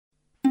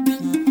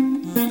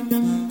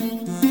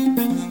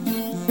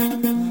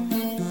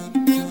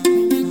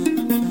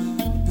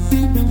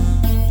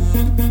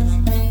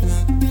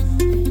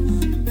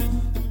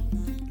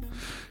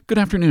Good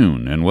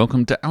afternoon, and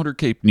welcome to Outer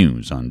Cape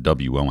News on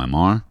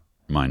WOMR.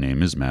 My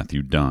name is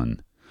Matthew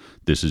Dunn.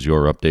 This is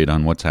your update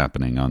on what's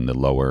happening on the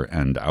Lower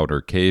and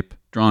Outer Cape,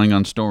 drawing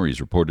on stories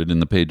reported in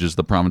the pages of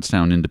the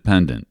Provincetown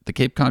Independent, the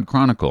Cape Cod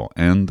Chronicle,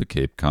 and the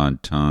Cape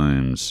Cod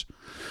Times.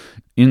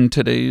 In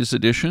today's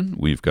edition,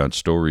 we've got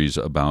stories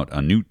about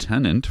a new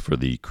tenant for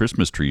the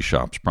Christmas Tree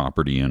Shops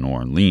property in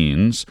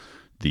Orleans,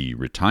 the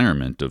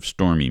retirement of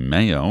Stormy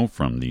Mayo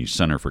from the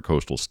Center for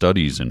Coastal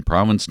Studies in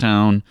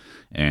Provincetown,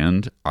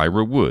 and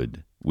Ira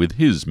Wood with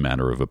his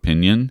matter of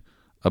opinion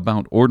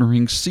about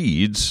ordering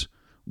seeds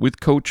with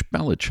Coach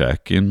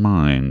Belichick in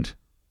mind.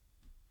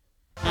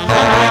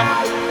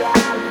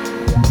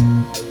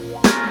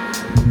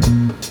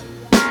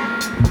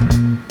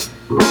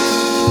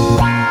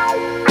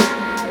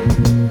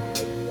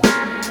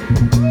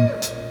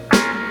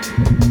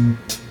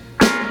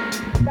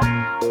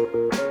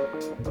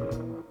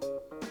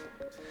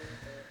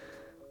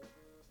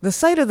 The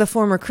site of the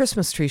former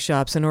Christmas Tree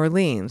Shops in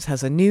Orleans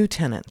has a new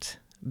tenant.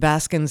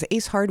 Baskin's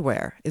Ace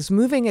Hardware is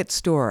moving its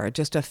store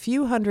just a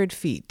few hundred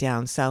feet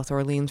down South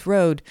Orleans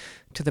Road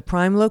to the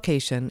prime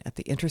location at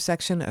the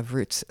intersection of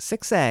Routes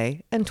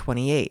 6A and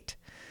 28.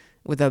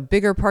 With a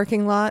bigger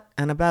parking lot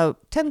and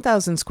about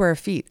 10,000 square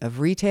feet of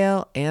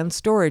retail and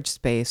storage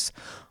space,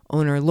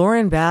 owner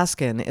Lauren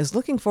Baskin is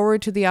looking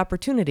forward to the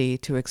opportunity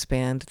to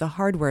expand the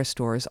hardware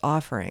store's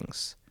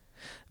offerings.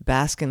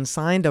 Baskin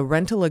signed a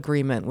rental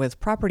agreement with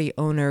property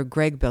owner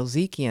Greg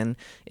Belzikian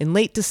in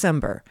late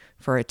December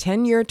for a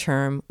 10-year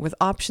term with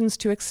options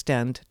to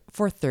extend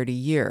for 30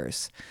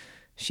 years.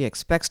 She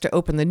expects to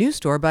open the new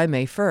store by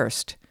May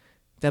 1st.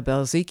 The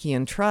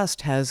Belzikian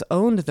Trust has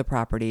owned the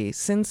property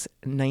since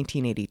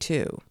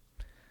 1982.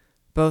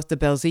 Both the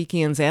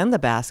Belzikians and the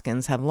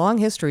Baskins have long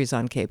histories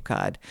on Cape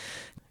Cod.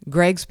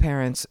 Greg's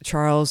parents,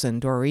 Charles and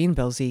Doreen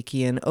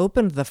Belzikian,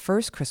 opened the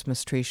first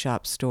Christmas Tree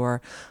Shop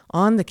store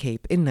on the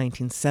Cape in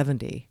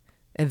 1970.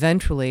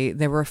 Eventually,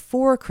 there were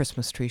 4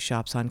 Christmas Tree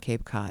Shops on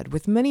Cape Cod,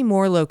 with many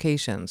more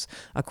locations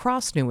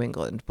across New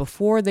England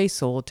before they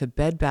sold to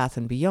Bed Bath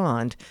 &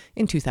 Beyond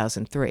in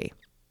 2003.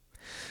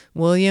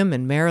 William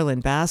and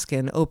Marilyn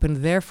Baskin opened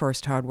their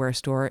first hardware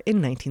store in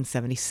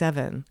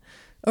 1977.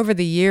 Over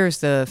the years,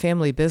 the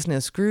family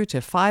business grew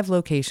to 5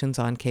 locations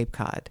on Cape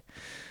Cod.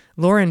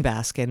 Lauren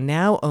Baskin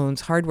now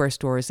owns hardware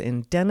stores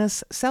in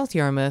Dennis, South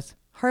Yarmouth,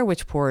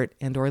 Harwichport,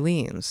 and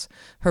Orleans.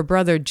 Her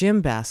brother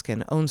Jim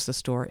Baskin owns the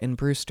store in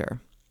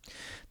Brewster.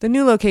 The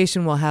new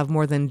location will have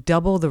more than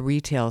double the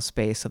retail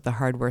space of the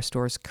hardware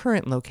store's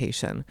current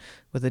location,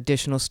 with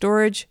additional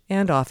storage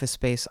and office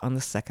space on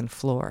the second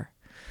floor.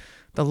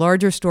 The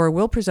larger store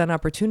will present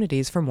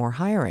opportunities for more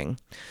hiring.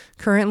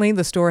 Currently,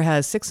 the store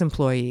has 6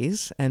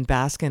 employees, and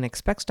Baskin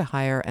expects to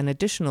hire an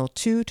additional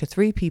 2 to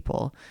 3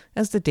 people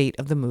as the date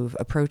of the move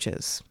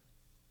approaches.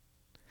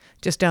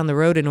 Just down the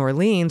road in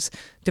Orleans,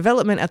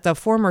 development at the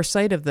former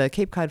site of the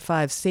Cape Cod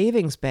 5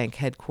 Savings Bank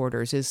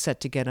headquarters is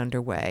set to get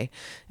underway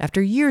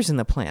after years in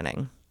the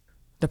planning.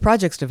 The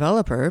project's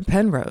developer,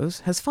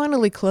 Penrose, has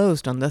finally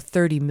closed on the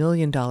 $30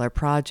 million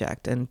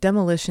project, and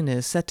demolition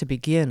is set to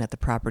begin at the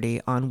property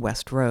on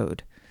West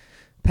Road.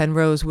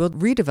 Penrose will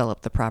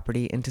redevelop the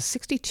property into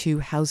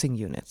 62 housing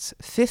units,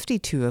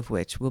 52 of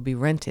which will be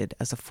rented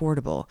as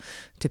affordable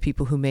to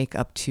people who make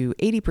up to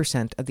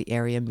 80% of the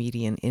area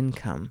median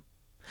income.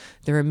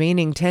 The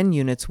remaining 10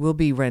 units will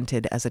be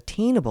rented as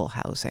attainable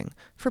housing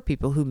for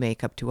people who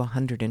make up to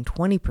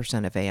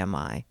 120% of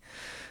AMI.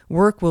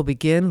 Work will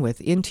begin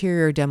with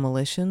interior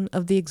demolition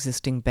of the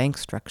existing bank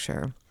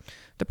structure.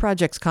 The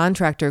project's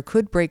contractor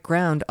could break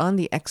ground on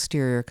the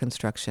exterior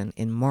construction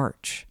in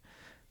March.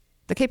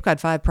 The Cape Cod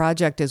 5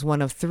 project is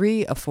one of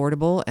 3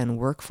 affordable and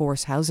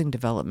workforce housing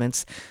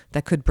developments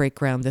that could break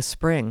ground this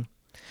spring.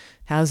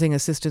 Housing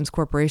Assistance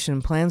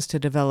Corporation plans to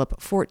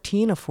develop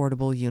 14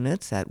 affordable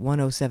units at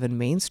 107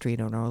 Main Street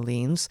in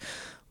Orleans,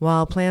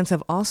 while plans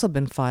have also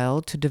been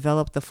filed to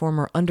develop the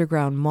former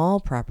Underground Mall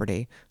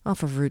property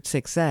off of Route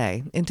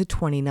 6A into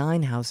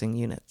 29 housing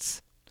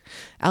units.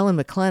 Alan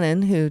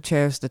McLennan, who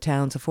chairs the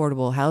town's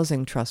Affordable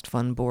Housing Trust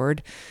Fund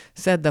Board,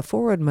 said the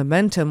forward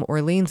momentum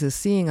Orleans is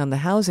seeing on the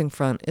housing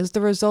front is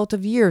the result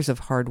of years of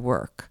hard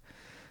work.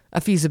 A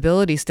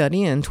feasibility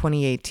study in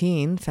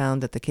 2018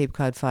 found that the Cape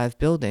Cod 5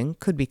 building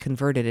could be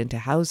converted into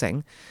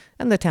housing,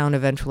 and the town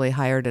eventually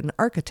hired an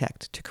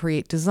architect to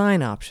create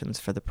design options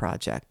for the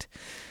project.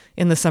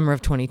 In the summer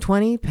of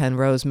 2020,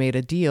 Penrose made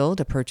a deal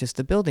to purchase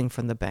the building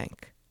from the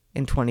bank.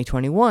 In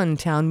 2021,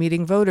 town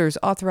meeting voters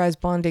authorized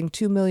bonding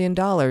 $2 million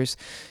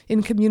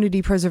in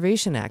Community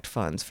Preservation Act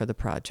funds for the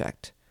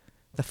project.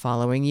 The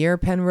following year,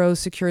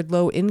 Penrose secured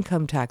low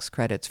income tax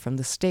credits from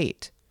the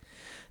state.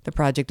 The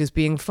project is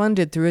being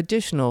funded through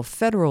additional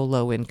federal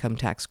low-income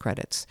tax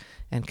credits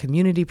and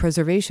community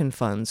preservation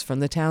funds from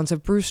the towns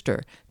of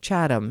Brewster,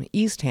 Chatham,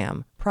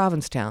 Eastham,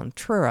 Provincetown,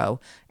 Truro,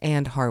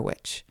 and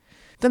Harwich.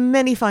 The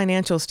many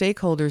financial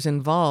stakeholders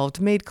involved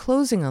made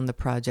closing on the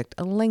project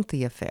a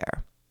lengthy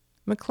affair.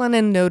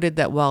 McLennan noted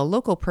that while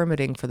local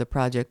permitting for the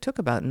project took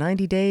about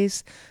 90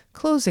 days,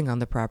 closing on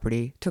the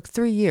property took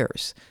 3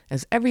 years,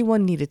 as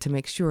everyone needed to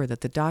make sure that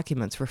the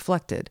documents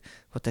reflected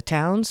what the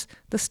towns,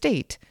 the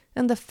state,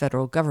 and the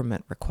federal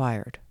government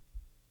required.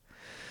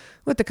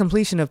 With the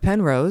completion of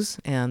Penrose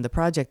and the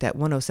project at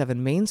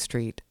 107 Main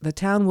Street, the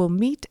town will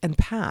meet and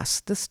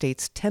pass the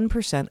state's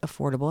 10%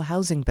 affordable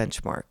housing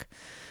benchmark.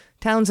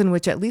 Towns in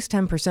which at least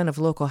 10% of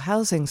local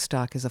housing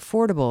stock is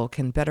affordable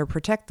can better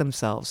protect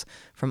themselves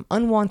from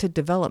unwanted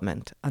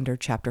development under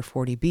Chapter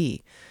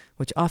 40B,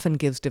 which often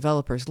gives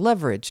developers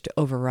leverage to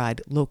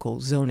override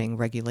local zoning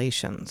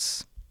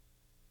regulations.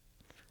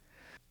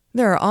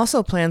 There are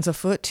also plans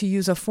afoot to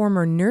use a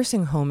former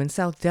nursing home in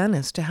South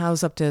Dennis to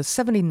house up to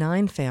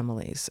 79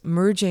 families,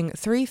 merging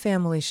 3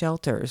 family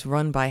shelters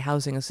run by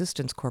Housing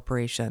Assistance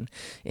Corporation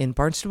in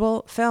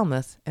Barnstable,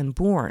 Falmouth, and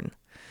Bourne.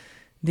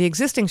 The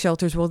existing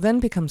shelters will then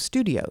become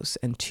studios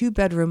and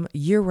 2-bedroom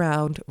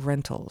year-round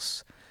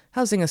rentals.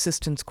 Housing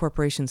Assistance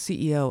Corporation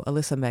CEO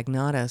Alyssa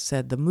Magnotta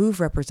said the move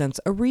represents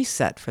a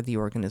reset for the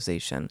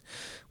organization,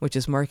 which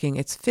is marking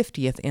its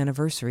 50th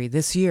anniversary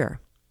this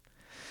year.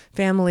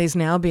 Families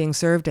now being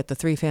served at the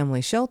 3 family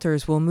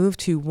shelters will move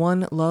to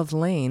 1 Love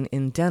Lane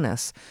in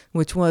Dennis,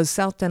 which was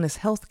South Dennis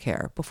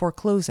Healthcare, before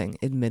closing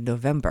in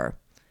mid-November.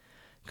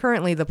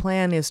 Currently, the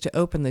plan is to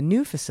open the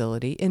new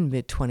facility in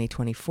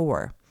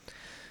mid-2024.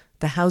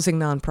 The housing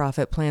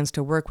nonprofit plans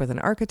to work with an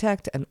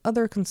architect and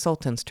other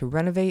consultants to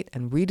renovate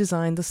and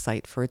redesign the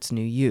site for its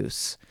new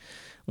use.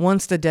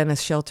 Once the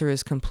Dennis shelter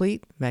is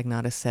complete,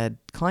 Magnotta said,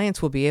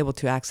 clients will be able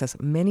to access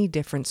many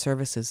different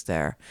services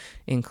there,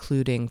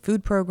 including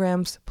food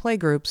programs,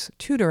 playgroups,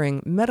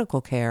 tutoring, medical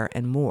care,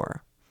 and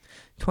more.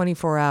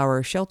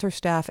 24-hour shelter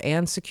staff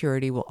and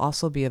security will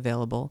also be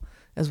available,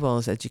 as well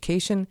as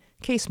education,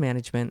 case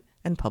management,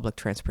 and public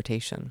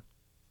transportation.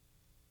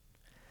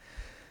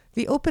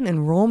 The open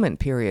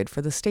enrollment period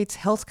for the state's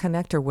Health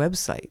Connector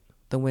website,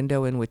 the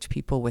window in which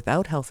people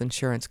without health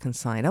insurance can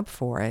sign up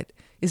for it,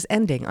 is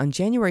ending on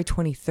January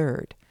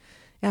 23rd.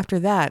 After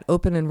that,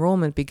 open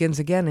enrollment begins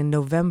again in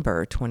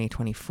November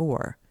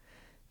 2024.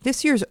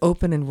 This year's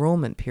open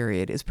enrollment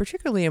period is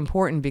particularly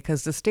important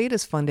because the state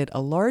has funded a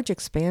large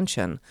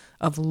expansion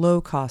of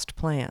low-cost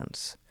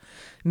plans.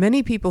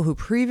 Many people who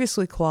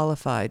previously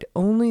qualified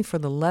only for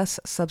the less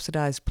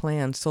subsidized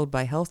plans sold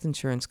by health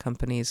insurance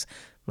companies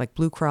like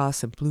Blue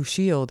Cross and Blue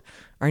Shield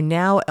are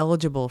now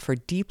eligible for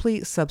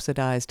deeply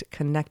subsidized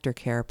connector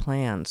care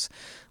plans,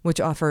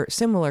 which offer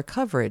similar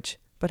coverage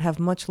but have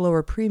much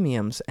lower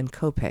premiums and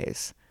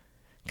copays.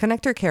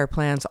 Connector care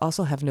plans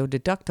also have no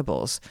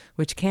deductibles,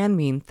 which can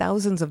mean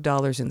thousands of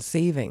dollars in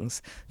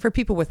savings for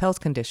people with health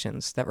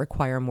conditions that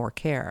require more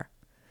care.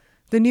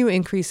 The new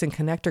increase in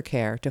connector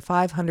care to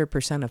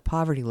 500% of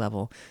poverty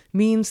level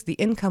means the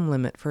income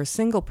limit for a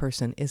single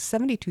person is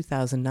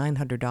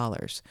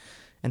 $72,900,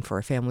 and for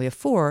a family of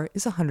 4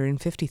 is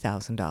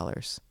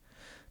 $150,000.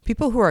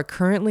 People who are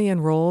currently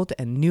enrolled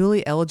and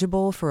newly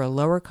eligible for a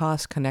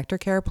lower-cost connector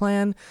care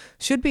plan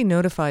should be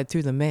notified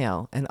through the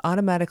mail and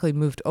automatically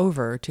moved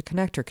over to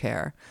connector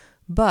care.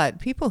 But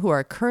people who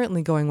are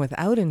currently going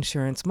without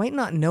insurance might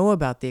not know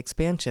about the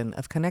expansion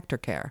of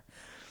connector care.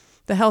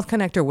 The Health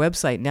Connector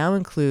website now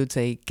includes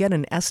a Get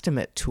an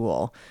Estimate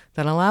tool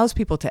that allows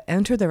people to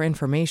enter their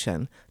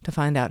information to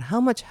find out how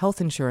much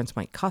health insurance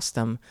might cost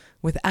them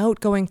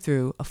without going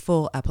through a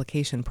full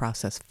application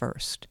process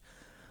first.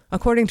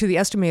 According to the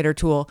estimator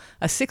tool,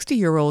 a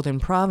 60-year-old in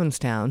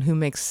Provincetown who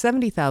makes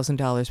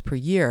 $70,000 per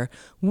year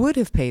would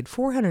have paid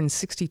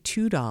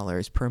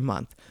 $462 per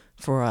month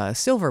for a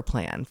silver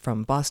plan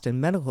from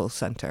Boston Medical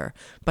Center,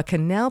 but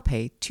can now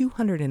pay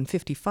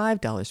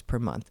 $255 per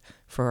month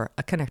for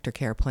a connector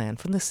care plan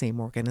from the same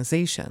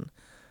organization.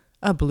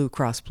 A Blue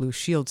Cross Blue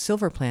Shield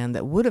silver plan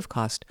that would have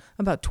cost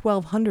about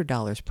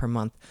 $1,200 per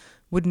month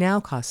would now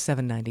cost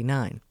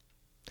 $799.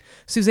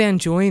 Suzanne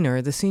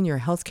Joyner, the Senior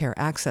Healthcare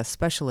Access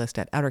Specialist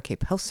at Outer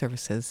Cape Health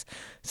Services,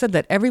 said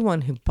that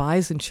everyone who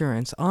buys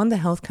insurance on the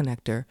Health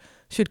Connector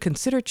should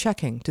consider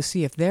checking to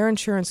see if their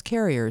insurance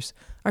carriers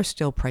are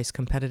still price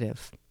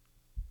competitive.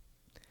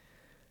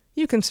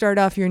 You can start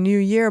off your new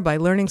year by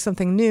learning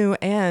something new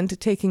and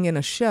taking in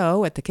a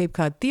show at the Cape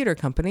Cod Theater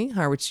Company,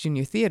 Harwich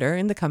Junior Theater,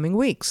 in the coming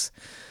weeks.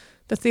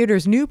 The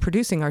theater's new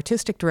producing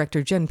artistic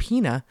director, Jen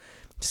Pina,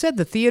 said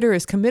the theater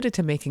is committed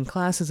to making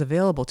classes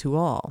available to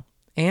all.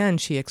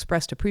 And she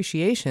expressed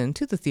appreciation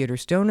to the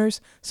theater's donors,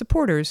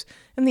 supporters,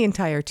 and the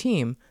entire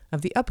team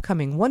of the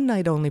upcoming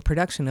one-night-only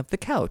production of The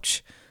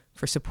Couch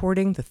for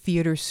supporting the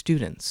theater's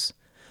students.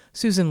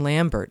 Susan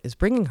Lambert is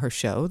bringing her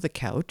show, The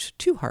Couch,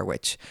 to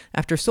Harwich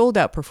after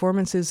sold-out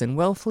performances in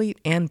Wellfleet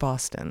and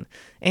Boston,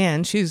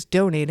 and she's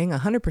donating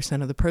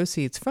 100% of the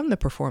proceeds from the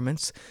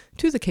performance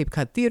to the Cape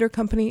Cod Theater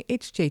Company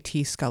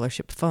HJT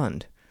Scholarship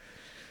Fund.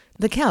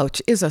 The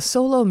Couch is a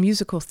solo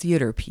musical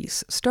theater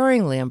piece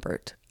starring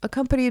Lambert,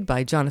 accompanied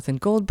by Jonathan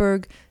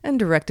Goldberg and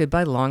directed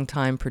by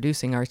longtime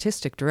producing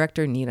artistic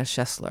director Nina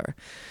Schessler.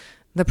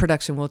 The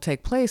production will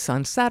take place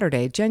on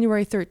Saturday,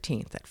 January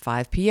 13th at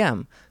 5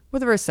 p.m.,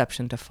 with a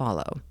reception to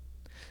follow.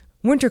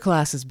 Winter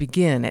classes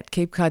begin at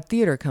Cape Cod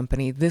Theater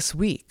Company this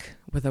week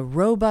with a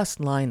robust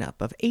lineup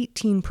of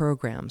 18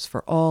 programs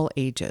for all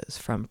ages,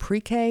 from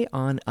pre-K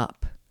on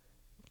up.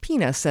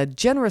 Pina said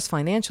generous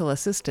financial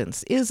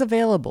assistance is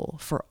available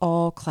for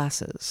all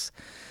classes.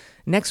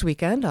 Next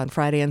weekend, on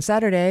Friday and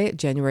Saturday,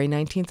 January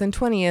 19th and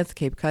 20th,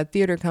 Cape Cod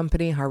Theater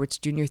Company,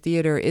 Harwich Junior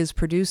Theater, is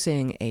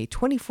producing a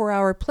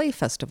 24-hour play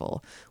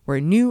festival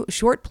where new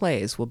short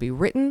plays will be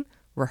written,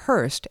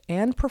 rehearsed,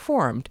 and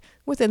performed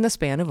within the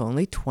span of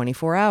only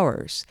 24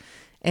 hours.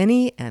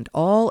 Any and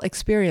all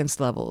experience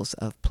levels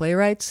of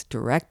playwrights,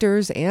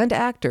 directors, and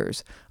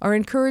actors are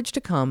encouraged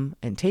to come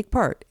and take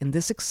part in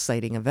this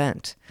exciting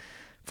event.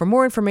 For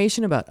more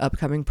information about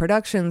upcoming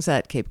productions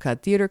at Cape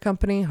Cod Theater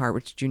Company,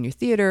 Harwich Junior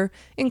Theater,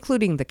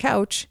 including The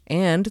Couch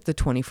and the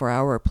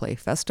 24-hour play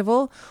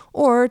festival,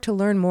 or to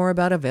learn more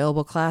about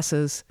available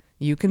classes,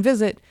 you can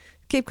visit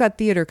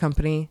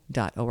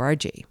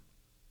capecodtheatercompany.org.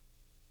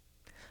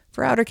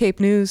 For Outer Cape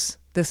News,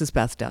 this is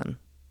Beth Dunn.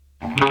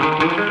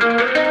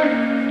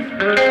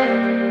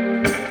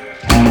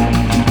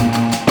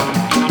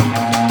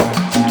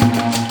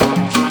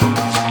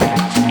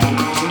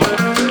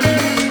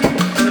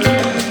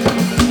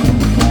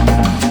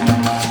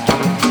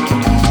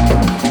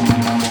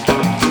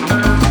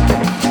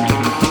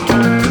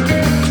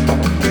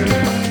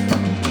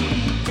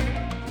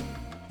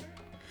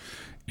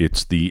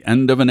 It's the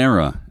end of an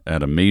era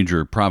at a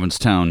major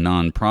Provincetown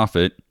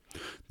nonprofit.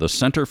 The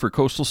Center for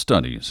Coastal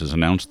Studies has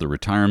announced the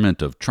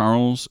retirement of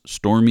Charles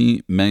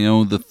Stormy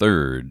Mayo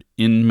III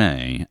in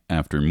May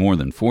after more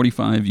than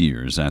 45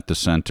 years at the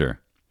center.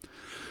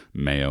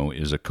 Mayo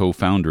is a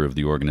co-founder of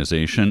the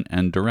organization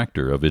and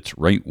director of its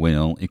right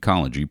whale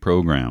ecology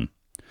program.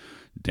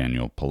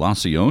 Daniel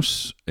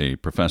Palacios, a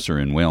professor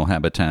in whale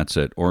habitats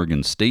at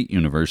Oregon State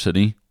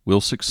University, will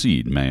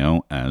succeed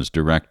Mayo as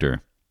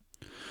director.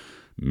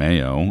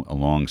 Mayo,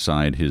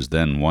 alongside his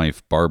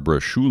then-wife Barbara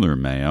Schuler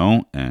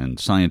Mayo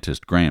and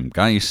scientist Graham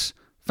Geiss,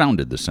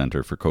 founded the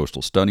Center for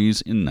Coastal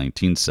Studies in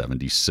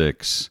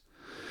 1976.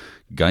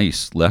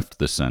 Geiss left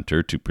the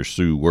center to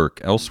pursue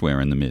work elsewhere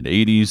in the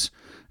mid-'80s,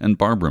 and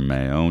Barbara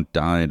Mayo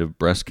died of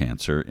breast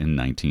cancer in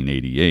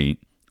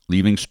 1988,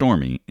 leaving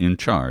Stormy in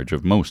charge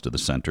of most of the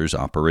center's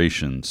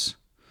operations.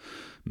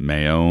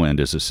 Mayo and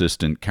his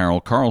assistant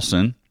Carol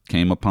Carlson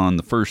came upon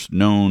the first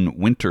known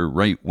winter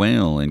right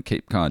whale in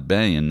Cape Cod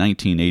Bay in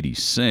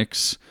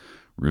 1986,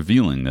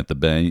 revealing that the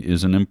bay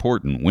is an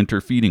important winter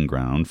feeding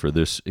ground for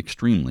this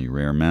extremely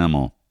rare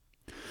mammal.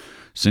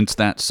 Since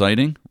that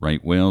sighting,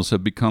 right whales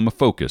have become a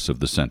focus of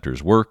the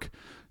center's work,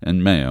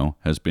 and Mayo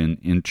has been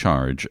in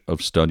charge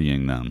of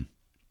studying them.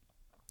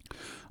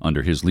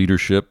 Under his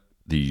leadership,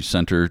 the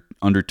center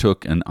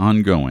undertook an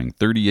ongoing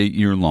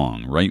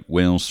 38-year-long right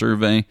whale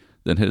survey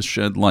that has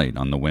shed light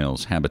on the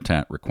whale's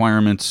habitat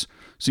requirements,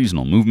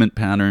 seasonal movement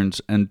patterns,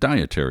 and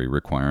dietary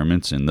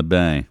requirements in the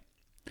bay.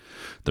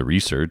 The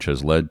research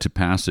has led to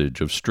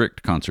passage of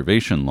strict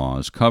conservation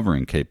laws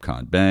covering Cape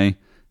Cod Bay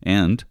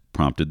and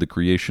prompted the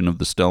creation of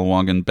the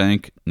Stellwagen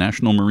Bank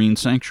National Marine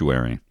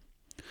Sanctuary.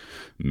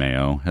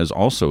 Mayo has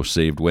also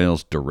saved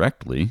whales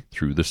directly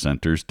through the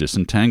center's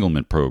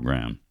disentanglement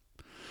program.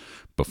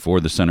 Before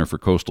the Center for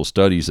Coastal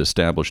Studies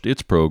established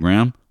its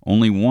program,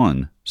 only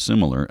one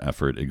similar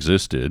effort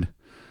existed.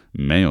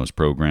 Mayo's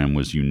program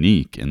was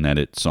unique in that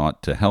it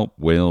sought to help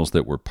whales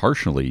that were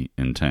partially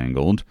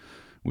entangled,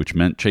 which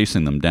meant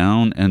chasing them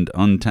down and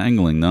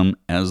untangling them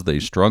as they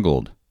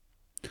struggled.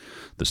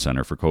 The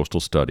Center for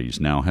Coastal Studies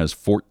now has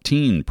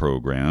 14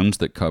 programs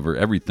that cover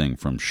everything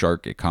from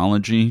shark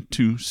ecology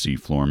to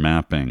seafloor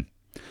mapping,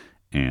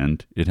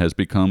 and it has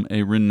become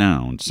a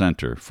renowned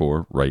center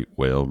for right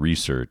whale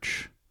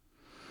research.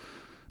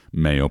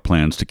 Mayo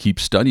plans to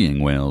keep studying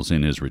whales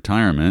in his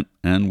retirement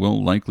and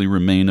will likely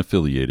remain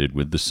affiliated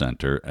with the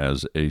center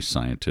as a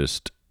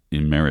scientist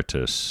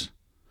emeritus.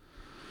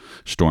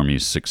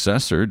 Stormy's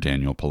successor,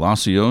 Daniel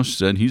Palacios,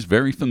 said he's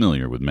very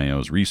familiar with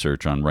Mayo's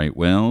research on right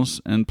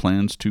whales and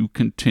plans to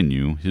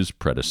continue his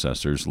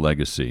predecessor's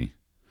legacy.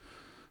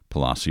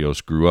 Palacios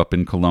grew up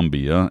in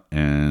Colombia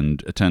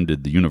and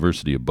attended the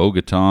University of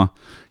Bogota.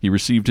 He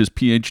received his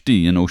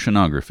Ph.D. in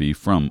oceanography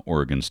from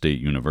Oregon State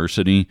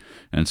University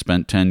and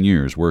spent 10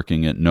 years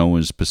working at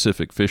NOAA's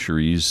Pacific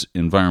Fisheries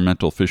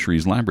Environmental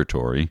Fisheries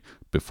Laboratory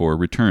before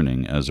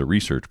returning as a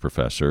research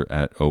professor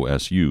at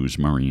OSU's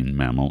Marine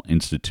Mammal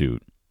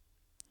Institute.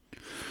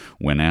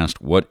 When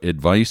asked what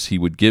advice he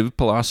would give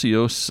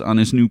Palacios on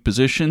his new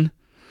position,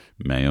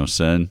 Mayo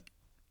said,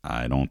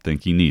 "I don't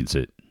think he needs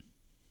it."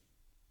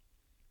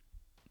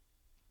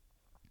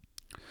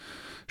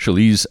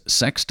 Shalise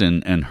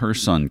Sexton and her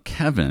son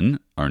Kevin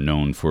are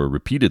known for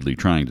repeatedly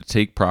trying to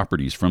take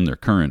properties from their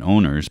current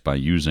owners by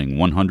using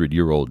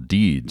 100-year-old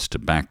deeds to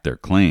back their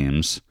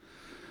claims.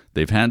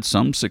 They've had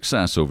some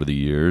success over the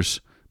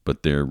years,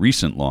 but their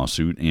recent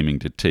lawsuit aiming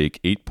to take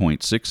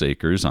 8.6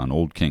 acres on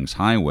Old Kings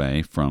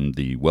Highway from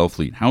the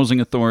Wellfleet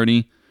Housing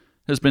Authority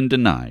has been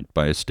denied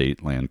by a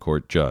state land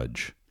court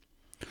judge.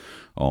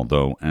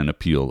 Although an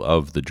appeal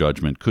of the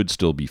judgment could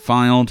still be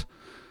filed,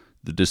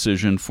 The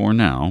decision for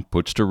now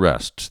puts to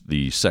rest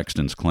the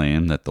Sextons'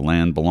 claim that the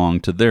land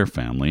belonged to their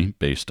family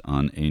based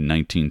on a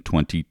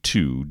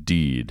 1922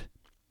 deed.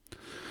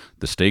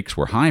 The stakes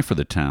were high for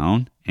the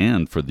town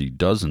and for the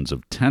dozens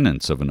of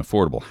tenants of an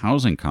affordable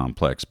housing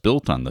complex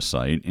built on the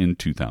site in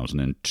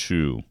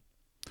 2002.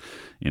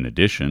 In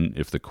addition,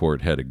 if the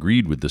court had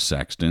agreed with the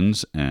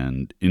Sextons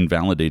and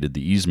invalidated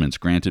the easements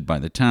granted by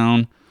the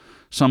town,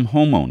 some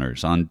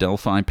homeowners on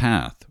Delphi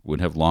Path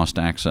would have lost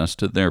access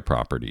to their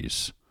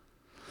properties.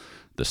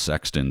 The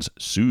Sextons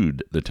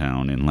sued the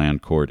town in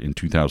land court in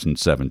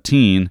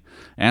 2017,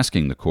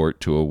 asking the court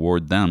to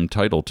award them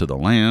title to the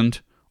land,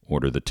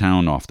 order the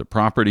town off the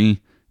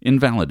property,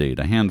 invalidate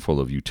a handful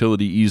of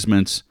utility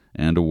easements,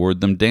 and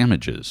award them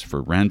damages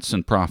for rents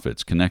and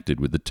profits connected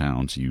with the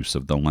town's use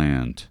of the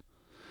land.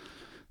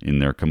 In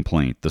their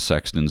complaint, the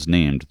Sextons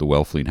named the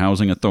Wellfleet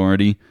Housing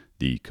Authority,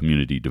 the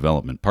Community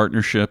Development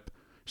Partnership,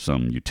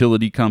 some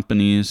utility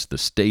companies, the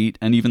state,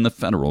 and even the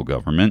federal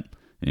government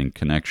in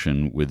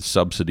connection with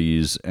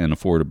subsidies and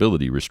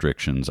affordability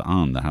restrictions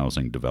on the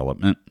housing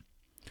development.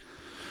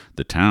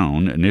 The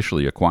town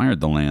initially acquired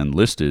the land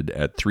listed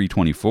at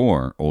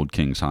 324 Old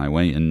Kings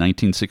Highway in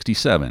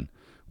 1967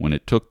 when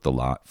it took the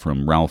lot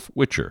from Ralph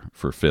Witcher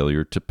for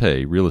failure to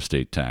pay real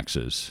estate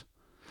taxes.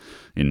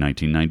 In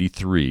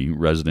 1993,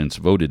 residents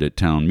voted at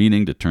town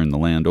meeting to turn the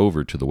land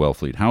over to the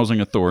Wellfleet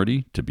Housing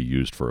Authority to be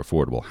used for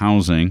affordable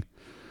housing.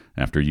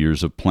 After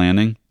years of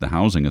planning, the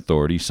Housing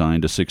Authority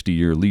signed a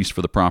 60-year lease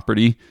for the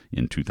property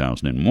in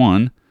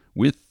 2001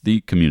 with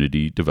the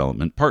Community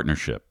Development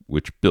Partnership,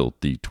 which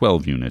built the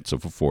 12 units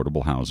of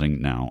affordable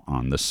housing now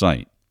on the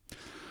site.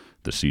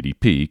 The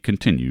CDP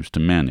continues to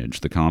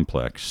manage the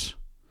complex.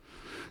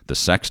 The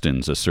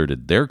Sextons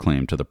asserted their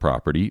claim to the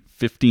property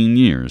 15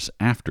 years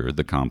after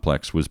the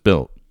complex was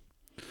built.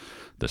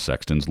 The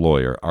Sextons'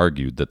 lawyer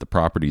argued that the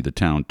property the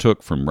town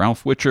took from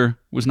Ralph Witcher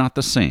was not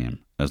the same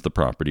as the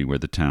property where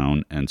the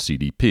town and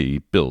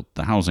CDP built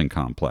the housing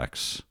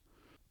complex.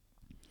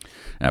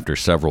 After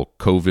several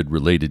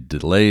COVID-related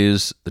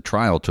delays, the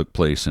trial took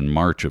place in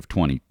March of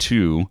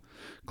 22.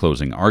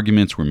 Closing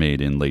arguments were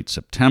made in late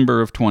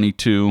September of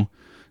 22,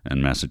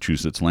 and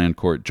Massachusetts Land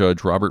Court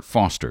Judge Robert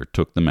Foster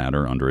took the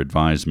matter under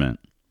advisement.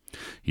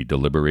 He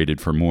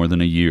deliberated for more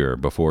than a year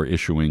before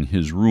issuing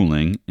his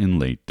ruling in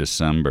late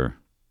December.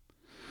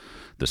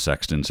 The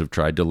Sextons have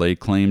tried to lay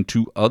claim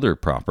to other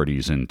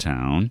properties in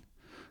town.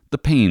 The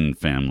Payne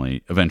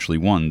family eventually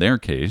won their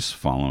case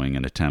following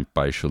an attempt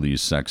by Shalise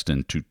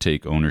Sexton to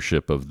take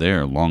ownership of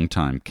their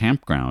longtime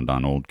campground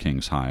on Old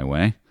Kings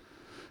Highway.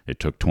 It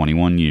took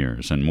 21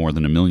 years and more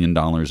than $1 million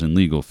in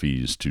legal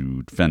fees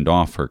to fend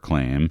off her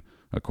claim,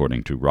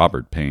 according to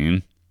Robert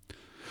Payne.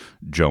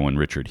 Joe and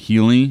Richard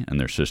Healy and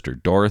their sister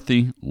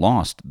Dorothy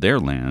lost their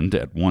land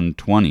at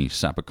 120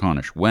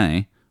 Sappeconish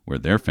Way, where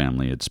their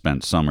family had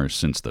spent summers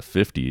since the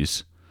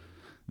 50s.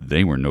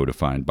 They were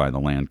notified by the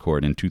land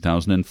court in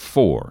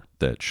 2004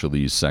 that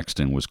Shalise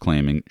Sexton was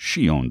claiming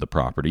she owned the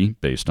property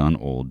based on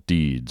old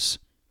deeds.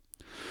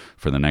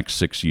 For the next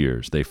 6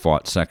 years, they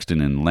fought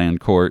Sexton in land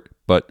court,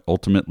 but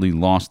ultimately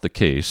lost the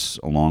case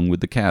along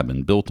with the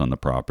cabin built on the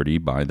property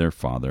by their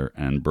father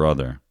and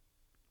brother.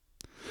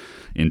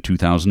 In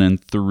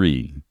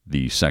 2003,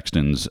 the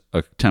Sextons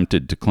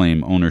attempted to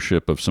claim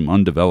ownership of some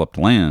undeveloped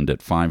land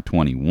at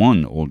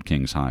 521 Old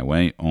Kings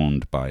Highway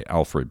owned by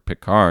Alfred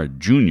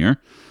Picard, Jr.,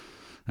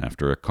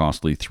 After a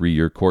costly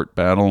 3-year court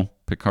battle,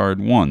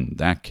 Picard won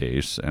that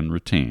case and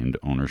retained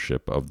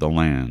ownership of the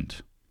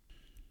land.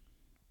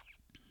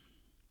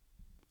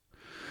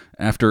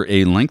 After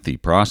a lengthy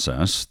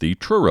process, the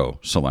Truro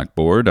Select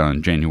Board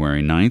on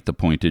January 9th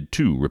appointed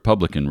 2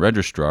 Republican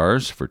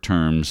registrars for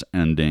terms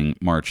ending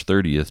March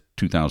 30th,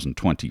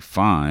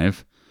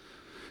 2025.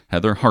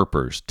 Heather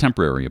Harper's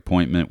temporary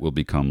appointment will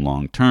become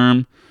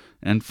long-term,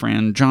 and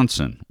Fran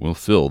Johnson will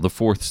fill the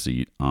 4th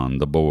seat on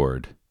the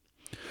board.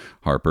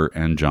 Harper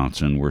and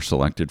Johnson were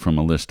selected from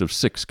a list of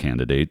 6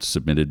 candidates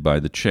submitted by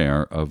the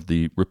chair of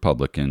the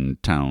Republican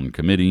Town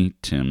Committee,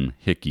 Tim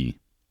Hickey.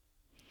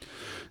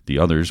 The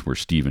others were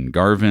Stephen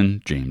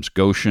Garvin, James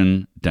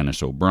Goshen,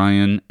 Dennis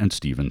O'Brien, and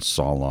Stephen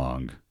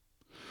Solog.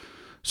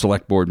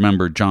 Select Board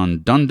member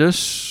John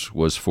Dundas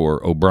was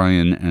for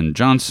O'Brien and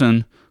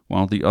Johnson,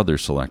 while the other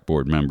Select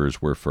Board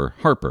members were for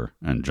Harper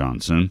and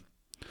Johnson.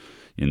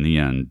 In the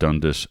end,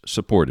 Dundas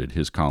supported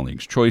his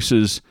colleagues'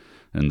 choices,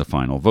 and the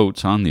final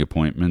votes on the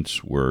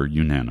appointments were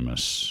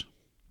unanimous.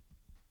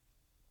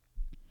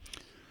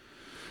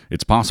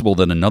 It's possible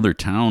that another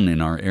town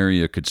in our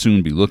area could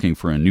soon be looking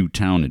for a new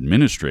town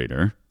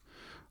administrator.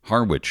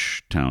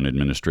 Harwich Town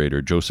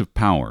Administrator Joseph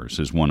Powers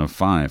is one of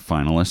 5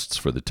 finalists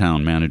for the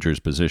town manager's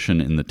position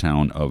in the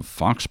town of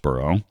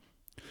Foxborough.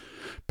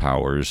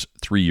 Powers'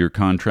 3-year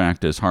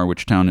contract as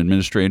Harwich Town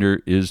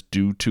Administrator is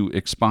due to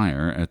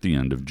expire at the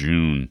end of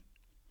June.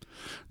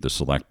 The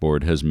Select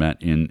Board has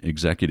met in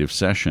executive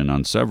session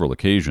on several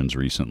occasions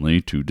recently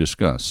to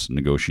discuss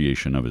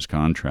negotiation of his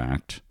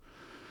contract.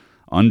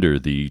 Under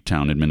the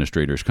town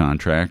administrator's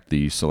contract,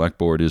 the Select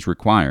Board is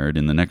required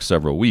in the next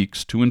several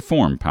weeks to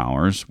inform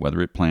Powers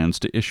whether it plans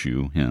to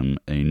issue him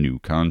a new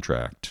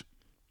contract.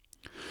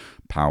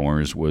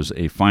 Powers was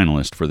a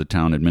finalist for the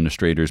town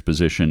administrator's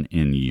position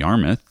in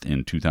Yarmouth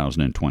in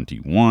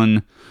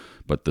 2021,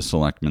 but the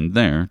selectmen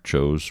there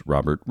chose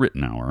Robert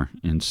Rittenauer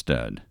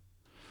instead.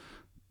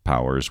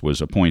 Powers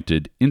was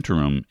appointed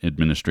interim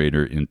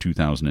administrator in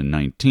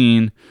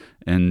 2019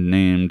 and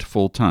named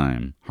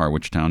full-time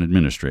Harwich Town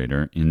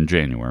Administrator in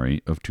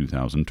January of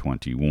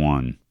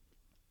 2021.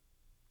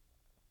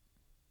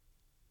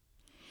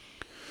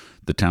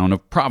 The town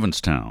of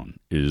Provincetown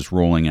is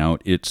rolling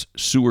out its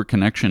Sewer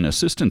Connection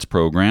Assistance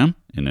Program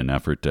in an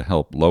effort to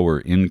help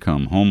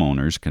lower-income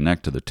homeowners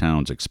connect to the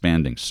town's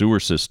expanding sewer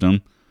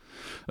system.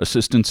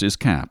 Assistance is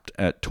capped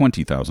at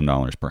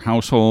 $20,000 per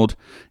household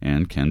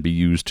and can be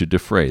used to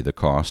defray the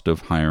cost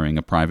of hiring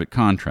a private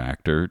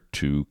contractor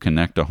to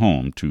connect a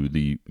home to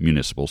the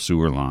municipal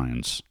sewer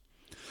lines.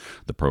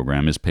 The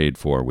program is paid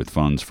for with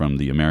funds from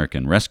the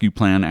American Rescue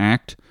Plan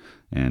Act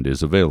and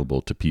is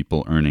available to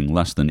people earning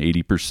less than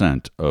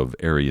 80% of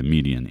area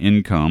median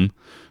income,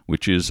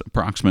 which is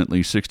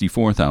approximately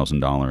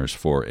 $64,000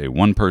 for a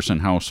one-person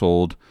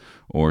household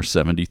or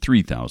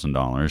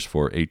 $73,000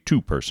 for a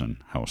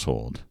two-person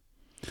household.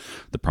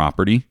 The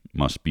property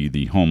must be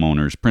the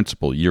homeowner's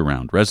principal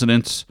year-round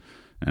residence,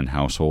 and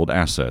household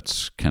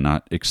assets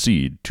cannot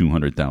exceed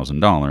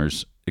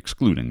 $200,000,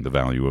 excluding the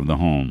value of the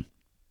home.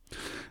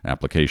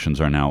 Applications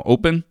are now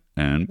open,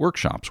 and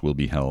workshops will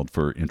be held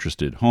for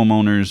interested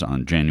homeowners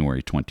on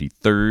January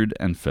 23rd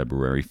and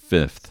February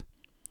 5th.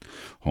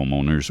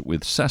 Homeowners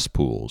with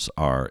cesspools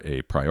are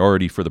a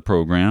priority for the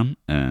program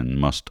and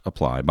must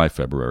apply by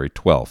February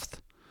 12th.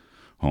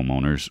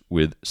 Homeowners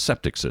with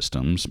septic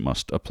systems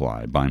must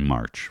apply by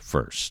March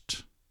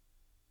 1st.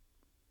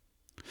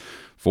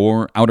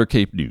 For Outer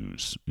Cape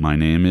News, my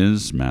name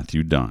is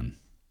Matthew Dunn.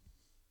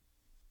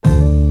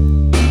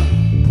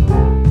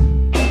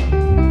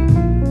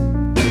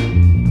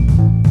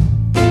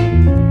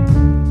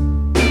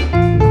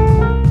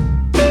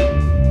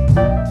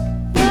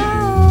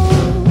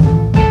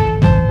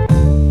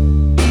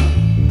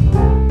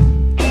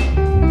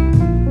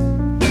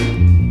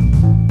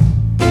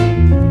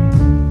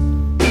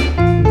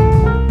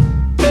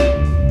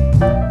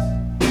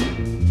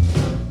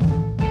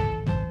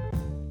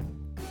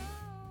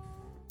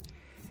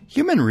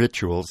 Human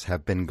rituals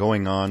have been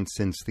going on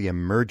since the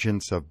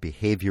emergence of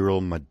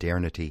behavioral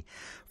modernity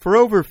for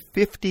over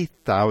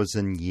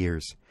 50,000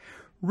 years.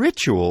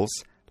 Rituals,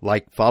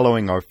 like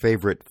following our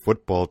favorite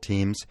football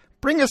teams,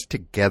 bring us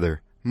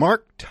together,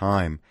 mark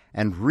time,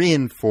 and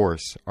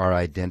reinforce our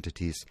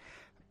identities.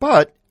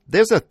 But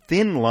there's a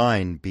thin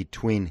line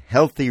between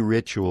healthy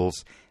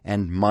rituals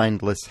and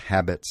mindless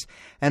habits,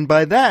 and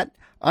by that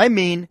I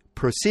mean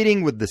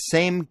proceeding with the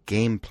same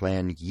game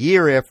plan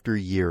year after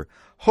year,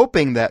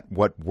 hoping that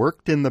what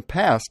worked in the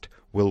past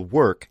will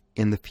work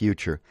in the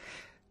future.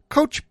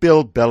 Coach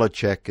Bill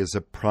Belichick is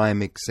a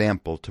prime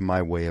example to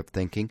my way of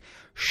thinking.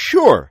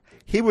 Sure,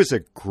 he was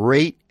a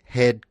great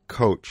head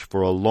coach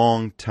for a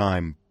long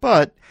time,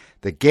 but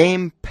the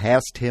game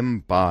passed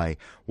him by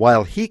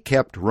while he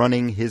kept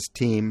running his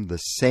team the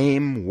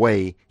same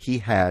way he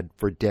had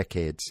for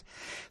decades.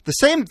 The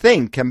same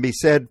thing can be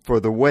said for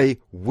the way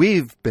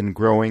we've been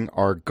growing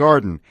our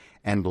garden,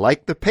 and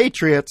like the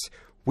Patriots,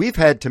 we've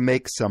had to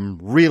make some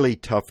really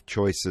tough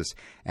choices,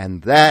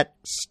 and that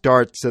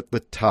starts at the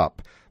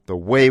top, the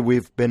way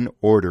we've been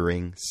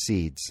ordering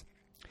seeds.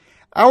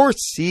 Our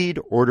seed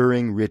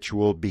ordering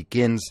ritual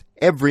begins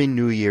every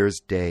New Year's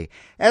Day,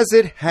 as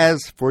it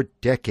has for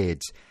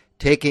decades,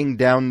 taking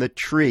down the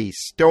tree,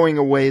 stowing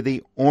away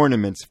the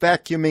ornaments,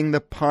 vacuuming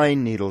the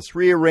pine needles,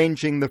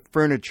 rearranging the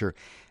furniture,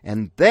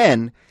 and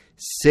then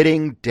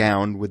sitting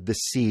down with the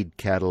seed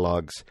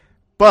catalogs.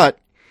 But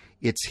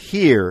it's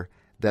here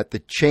that the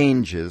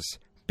changes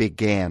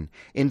began.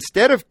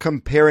 Instead of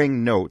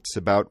comparing notes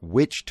about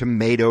which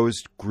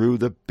tomatoes grew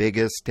the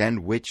biggest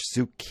and which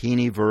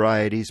zucchini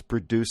varieties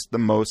produced the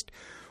most,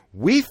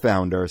 we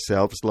found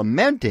ourselves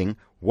lamenting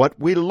what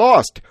we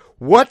lost.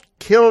 What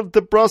killed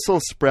the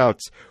Brussels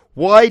sprouts?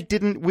 Why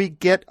didn't we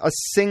get a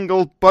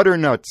single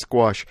butternut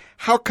squash?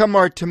 How come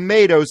our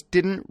tomatoes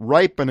didn't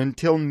ripen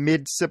until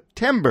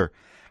mid-September?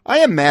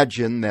 I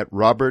imagine that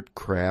Robert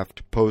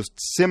Kraft posed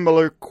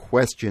similar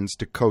questions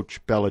to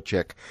Coach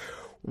Belichick.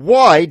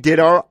 Why did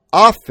our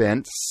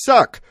offense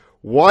suck?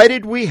 Why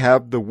did we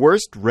have the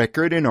worst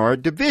record in our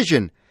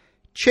division?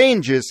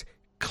 Changes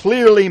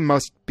clearly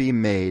must be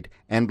made,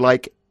 and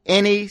like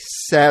any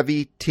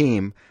savvy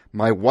team,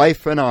 my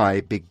wife and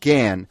I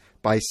began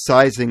by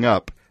sizing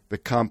up the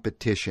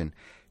competition.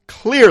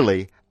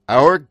 Clearly,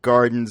 our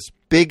garden's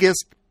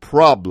biggest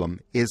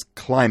problem is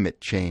climate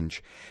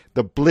change.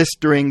 The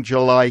blistering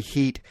July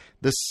heat,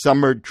 the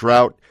summer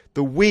drought,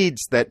 the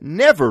weeds that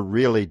never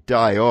really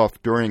die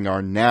off during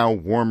our now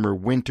warmer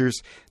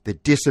winters, the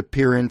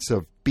disappearance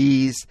of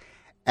bees.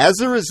 As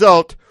a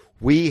result,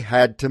 we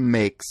had to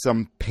make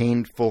some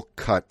painful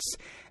cuts,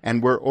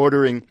 and we're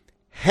ordering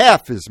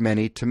half as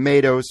many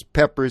tomatoes,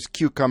 peppers,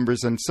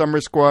 cucumbers, and summer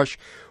squash,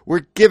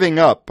 we're giving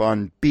up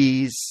on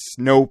bees,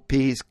 snow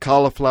peas,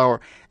 cauliflower,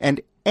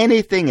 and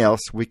anything else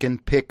we can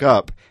pick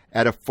up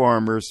at a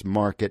farmer's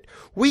market.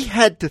 We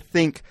had to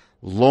think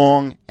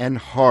long and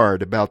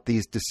hard about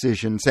these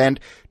decisions, and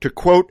to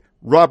quote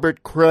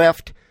Robert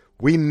Kraft,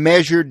 we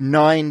measured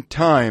 9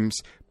 times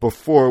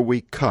before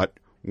we cut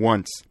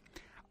once.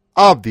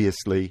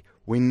 Obviously,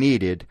 we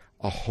needed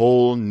a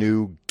whole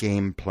new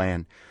game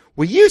plan.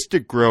 We used to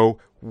grow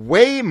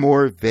way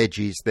more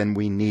veggies than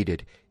we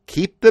needed,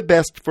 keep the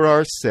best for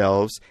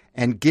ourselves,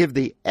 and give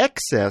the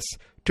excess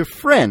to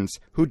friends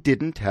who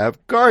didn't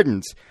have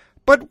gardens.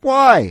 But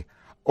why?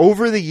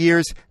 Over the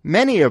years,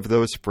 many of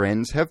those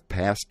friends have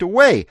passed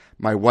away.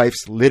 My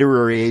wife's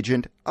literary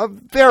agent, a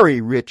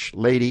very rich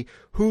lady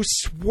who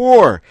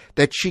swore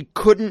that she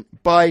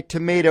couldn't buy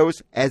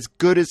tomatoes as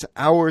good as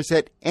ours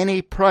at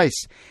any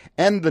price,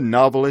 and the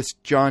novelist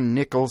John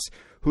Nichols,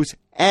 whose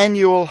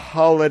annual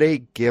holiday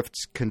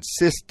gifts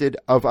consisted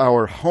of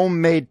our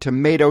homemade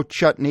tomato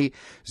chutney,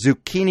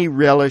 zucchini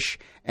relish,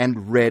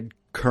 and red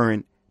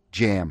currant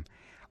jam.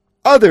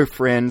 Other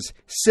friends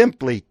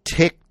simply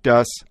ticked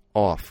us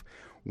off.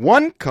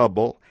 One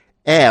couple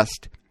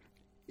asked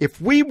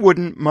if we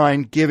wouldn't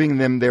mind giving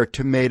them their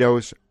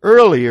tomatoes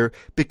earlier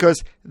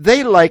because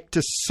they like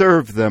to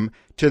serve them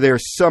to their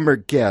summer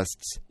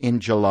guests in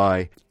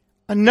July.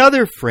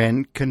 Another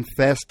friend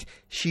confessed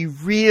she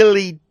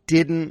really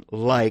didn't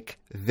like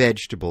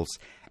vegetables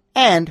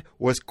and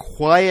was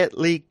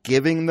quietly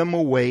giving them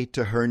away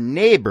to her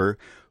neighbor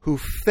who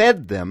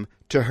fed them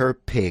to her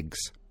pigs.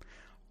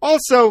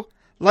 Also,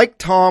 like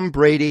Tom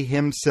Brady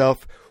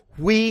himself,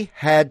 we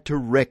had to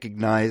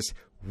recognize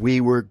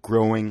we were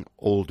growing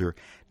older.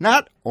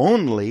 Not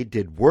only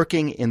did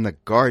working in the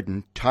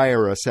garden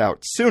tire us out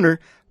sooner,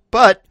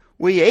 but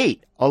we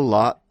ate a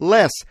lot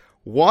less.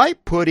 Why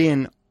put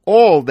in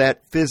all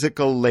that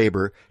physical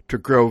labor to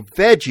grow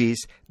veggies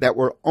that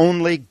were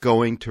only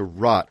going to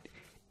rot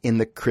in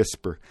the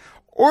crisper?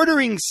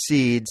 Ordering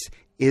seeds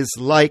is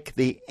like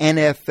the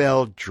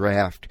NFL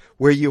draft,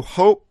 where you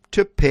hope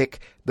to pick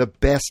the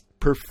best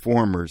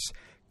performers.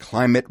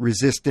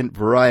 Climate-resistant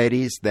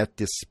varieties that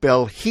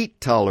dispel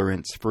heat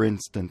tolerance, for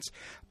instance,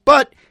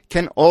 but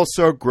can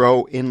also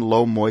grow in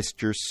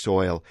low-moisture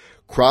soil.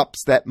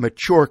 Crops that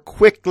mature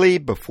quickly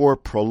before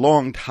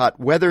prolonged hot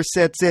weather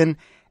sets in.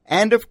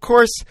 And, of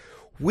course,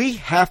 we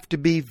have to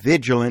be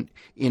vigilant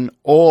in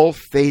all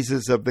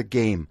phases of the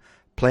game,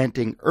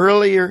 planting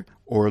earlier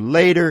or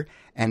later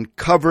and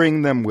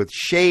covering them with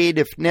shade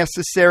if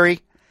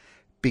necessary.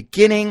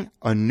 Beginning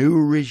a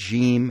new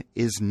regime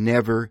is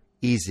never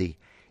easy,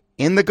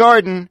 in the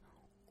garden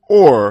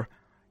or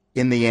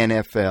in the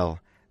NFL.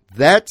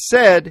 That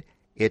said,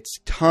 it's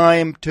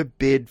time to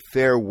bid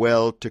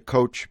farewell to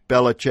Coach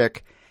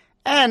Belichick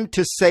and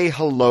to say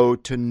hello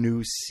to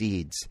new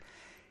seeds.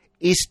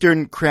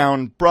 Eastern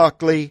Crown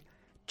broccoli,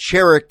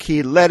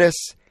 Cherokee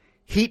lettuce,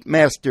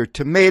 Heatmaster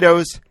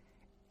tomatoes.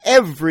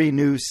 Every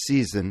new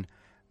season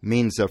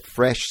means a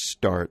fresh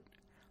start.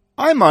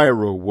 I'm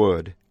Ira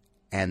Wood,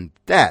 and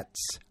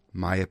that's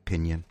my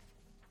opinion.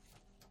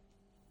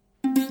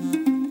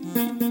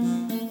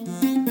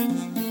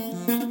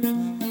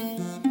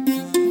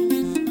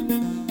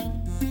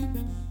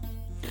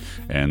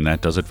 And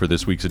that does it for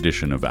this week's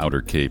edition of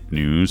Outer Cape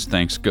News.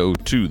 Thanks go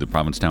to the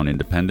Provincetown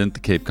Independent, the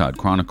Cape Cod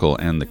Chronicle,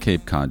 and the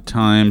Cape Cod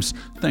Times.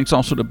 Thanks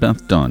also to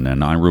Beth Dunn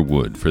and Ira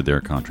Wood for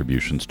their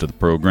contributions to the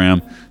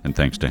program. And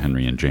thanks to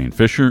Henry and Jane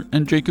Fisher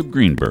and Jacob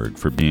Greenberg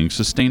for being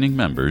sustaining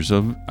members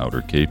of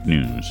Outer Cape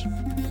News.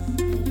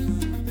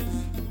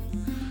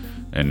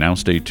 And now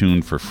stay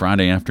tuned for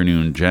Friday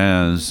afternoon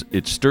jazz.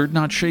 It's Stirred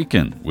Not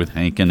Shaken with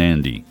Hank and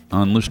Andy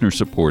on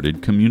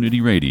listener-supported community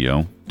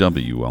radio,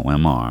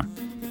 WOMR.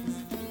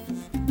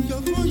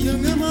 Jogmo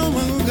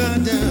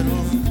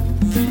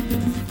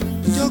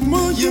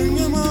yang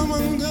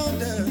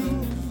mama